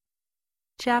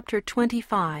Chapter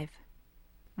 25.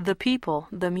 The people,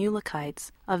 the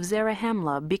Mulekites, of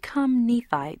Zarahemla become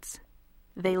Nephites.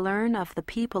 They learn of the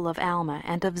people of Alma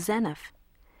and of Zeniff.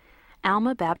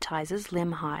 Alma baptizes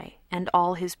Limhi and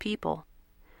all his people.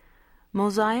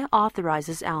 Mosiah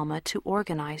authorizes Alma to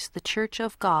organize the Church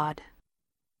of God.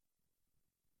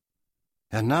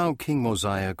 And now King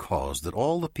Mosiah caused that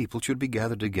all the people should be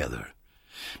gathered together.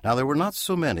 Now there were not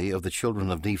so many of the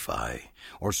children of Nephi,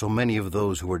 or so many of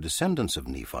those who were descendants of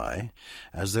Nephi,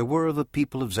 as there were of the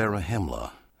people of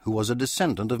Zarahemla, who was a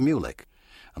descendant of Mulek,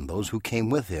 and those who came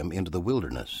with him into the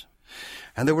wilderness.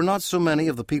 And there were not so many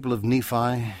of the people of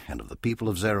Nephi and of the people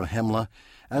of Zarahemla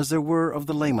as there were of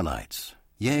the Lamanites.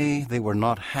 Yea, they were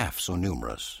not half so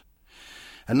numerous.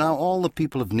 And now all the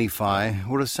people of Nephi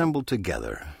were assembled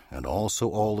together, and also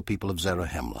all the people of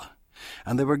Zarahemla.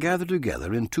 And they were gathered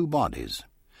together in two bodies.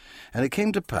 And it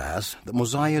came to pass that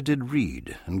Mosiah did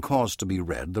read, and caused to be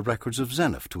read, the records of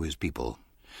Zeniff to his people.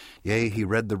 Yea, he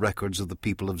read the records of the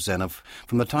people of Zeniff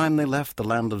from the time they left the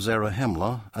land of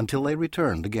Zarahemla until they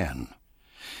returned again.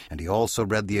 And he also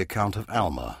read the account of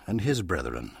Alma and his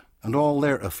brethren, and all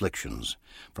their afflictions,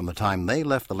 from the time they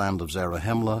left the land of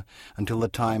Zarahemla until the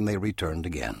time they returned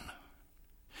again.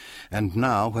 And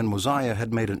now, when Mosiah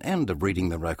had made an end of reading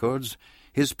the records,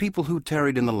 his people who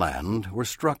tarried in the land were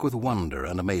struck with wonder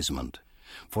and amazement,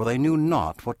 for they knew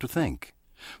not what to think.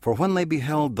 For when they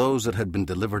beheld those that had been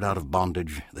delivered out of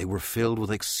bondage, they were filled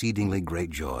with exceedingly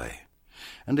great joy.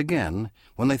 And again,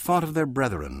 when they thought of their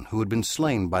brethren who had been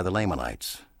slain by the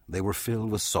Lamanites, they were filled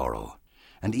with sorrow,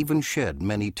 and even shed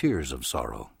many tears of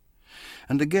sorrow.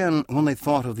 And again, when they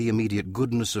thought of the immediate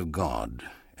goodness of God,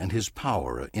 and his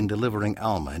power in delivering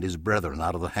Alma and his brethren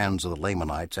out of the hands of the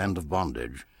Lamanites and of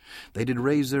bondage, they did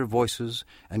raise their voices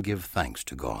and give thanks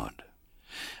to God.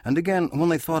 And again, when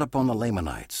they thought upon the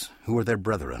Lamanites, who were their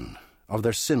brethren, of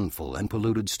their sinful and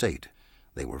polluted state,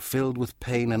 they were filled with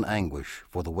pain and anguish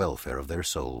for the welfare of their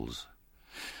souls.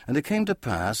 And it came to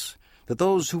pass that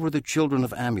those who were the children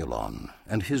of Amulon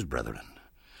and his brethren,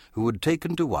 who had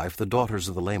taken to wife the daughters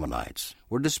of the Lamanites,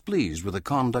 were displeased with the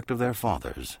conduct of their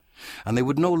fathers, and they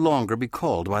would no longer be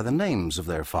called by the names of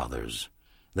their fathers.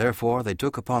 Therefore they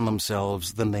took upon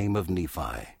themselves the name of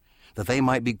Nephi, that they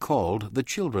might be called the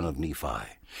children of Nephi,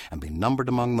 and be numbered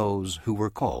among those who were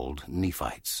called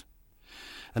Nephites.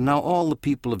 And now all the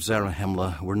people of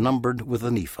Zarahemla were numbered with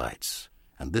the Nephites,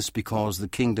 and this because the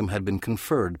kingdom had been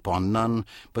conferred upon none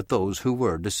but those who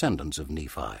were descendants of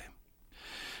Nephi.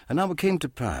 And now it came to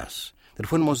pass that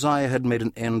when Mosiah had made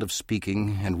an end of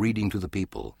speaking and reading to the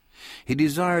people, he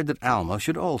desired that Alma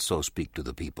should also speak to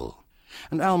the people.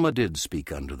 And Alma did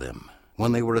speak unto them,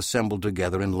 when they were assembled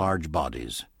together in large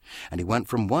bodies. And he went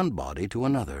from one body to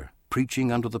another,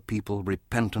 preaching unto the people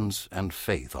repentance and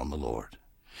faith on the Lord.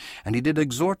 And he did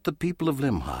exhort the people of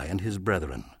Limhi and his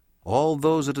brethren, all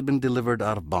those that had been delivered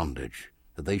out of bondage,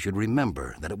 that they should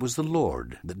remember that it was the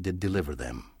Lord that did deliver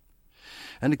them.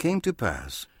 And it came to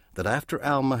pass that after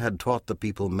Alma had taught the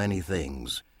people many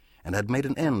things, and had made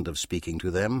an end of speaking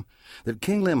to them, that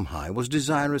King Limhi was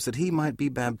desirous that he might be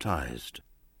baptized,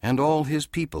 and all his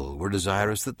people were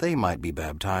desirous that they might be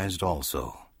baptized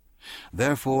also.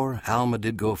 Therefore Alma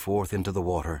did go forth into the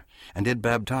water, and did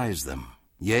baptize them.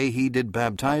 Yea, he did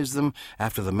baptize them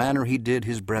after the manner he did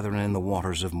his brethren in the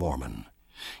waters of Mormon.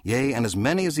 Yea, and as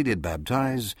many as he did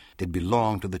baptize did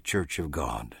belong to the church of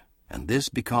God, and this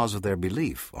because of their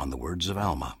belief on the words of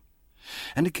Alma.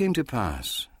 And it came to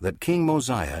pass that King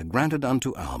Mosiah granted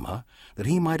unto Alma that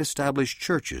he might establish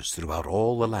churches throughout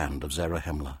all the land of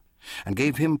Zarahemla, and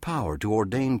gave him power to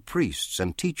ordain priests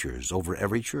and teachers over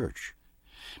every church.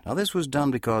 Now this was done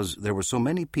because there were so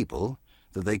many people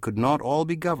that they could not all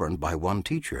be governed by one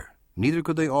teacher, neither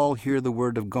could they all hear the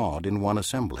word of God in one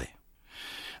assembly.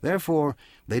 Therefore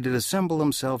they did assemble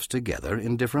themselves together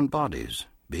in different bodies,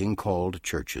 being called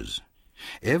churches,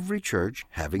 every church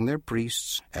having their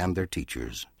priests and their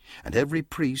teachers, and every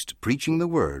priest preaching the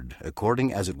word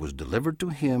according as it was delivered to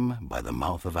him by the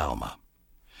mouth of Alma.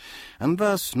 And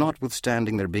thus,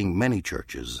 notwithstanding there being many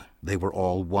churches, they were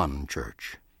all one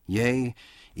church, yea,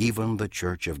 even the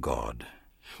church of God.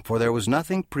 For there was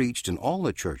nothing preached in all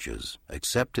the churches,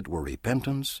 except it were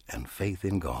repentance and faith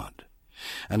in God.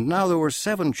 And now there were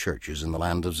 7 churches in the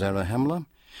land of Zarahemla,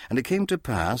 and it came to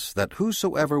pass that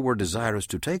whosoever were desirous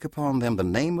to take upon them the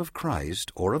name of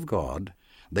Christ or of God,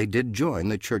 they did join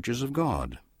the churches of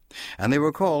God. And they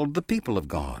were called the people of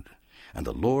God, and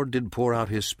the Lord did pour out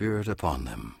his Spirit upon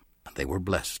them, and they were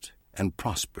blessed and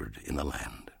prospered in the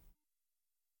land.